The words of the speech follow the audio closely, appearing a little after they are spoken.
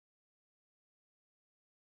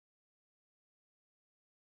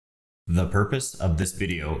The purpose of this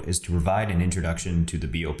video is to provide an introduction to the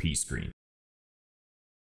BOP screen.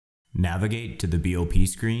 Navigate to the BOP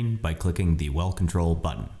screen by clicking the Well Control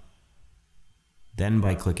button, then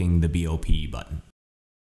by clicking the BOP button.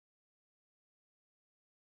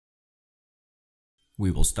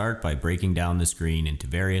 We will start by breaking down the screen into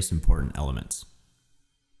various important elements.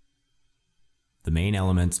 The main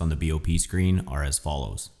elements on the BOP screen are as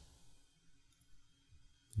follows: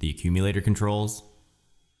 the accumulator controls,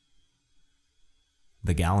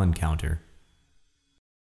 the gallon counter,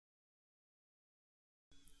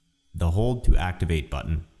 the hold to activate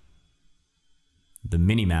button, the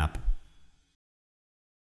minimap,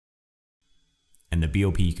 and the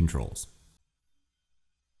BOP controls.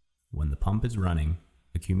 When the pump is running,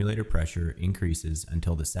 accumulator pressure increases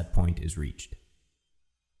until the set point is reached.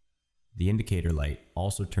 The indicator light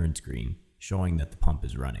also turns green, showing that the pump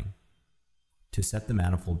is running. To set the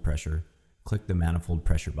manifold pressure, click the manifold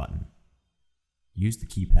pressure button. Use the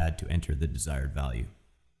keypad to enter the desired value.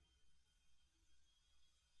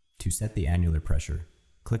 To set the annular pressure,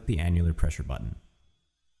 click the annular pressure button.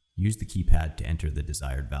 Use the keypad to enter the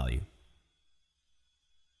desired value.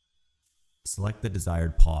 Select the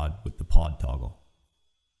desired pod with the pod toggle.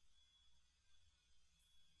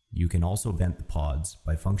 You can also vent the pods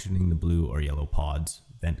by functioning the blue or yellow pods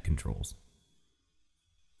vent controls.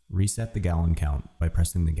 Reset the gallon count by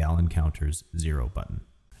pressing the gallon counter's 0 button.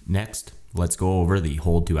 Next, let's go over the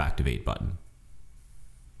hold to activate button.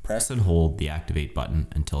 Press and hold the activate button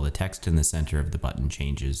until the text in the center of the button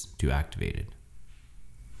changes to activated.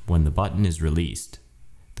 When the button is released,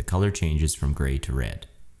 the color changes from gray to red.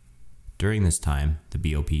 During this time, the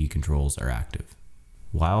BOP controls are active.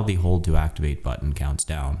 While the hold to activate button counts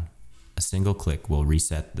down, a single click will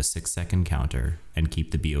reset the 6-second counter and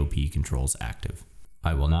keep the BOP controls active.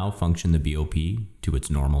 I will now function the BOP to its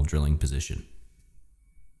normal drilling position.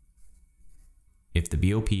 If the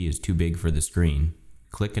BOP is too big for the screen,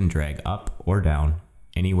 click and drag up or down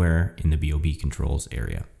anywhere in the BOP controls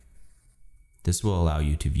area. This will allow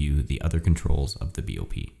you to view the other controls of the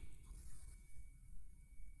BOP.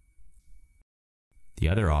 The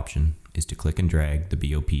other option is to click and drag the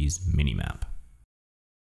BOP's minimap.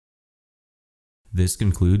 This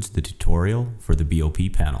concludes the tutorial for the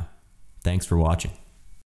BOP panel. Thanks for watching.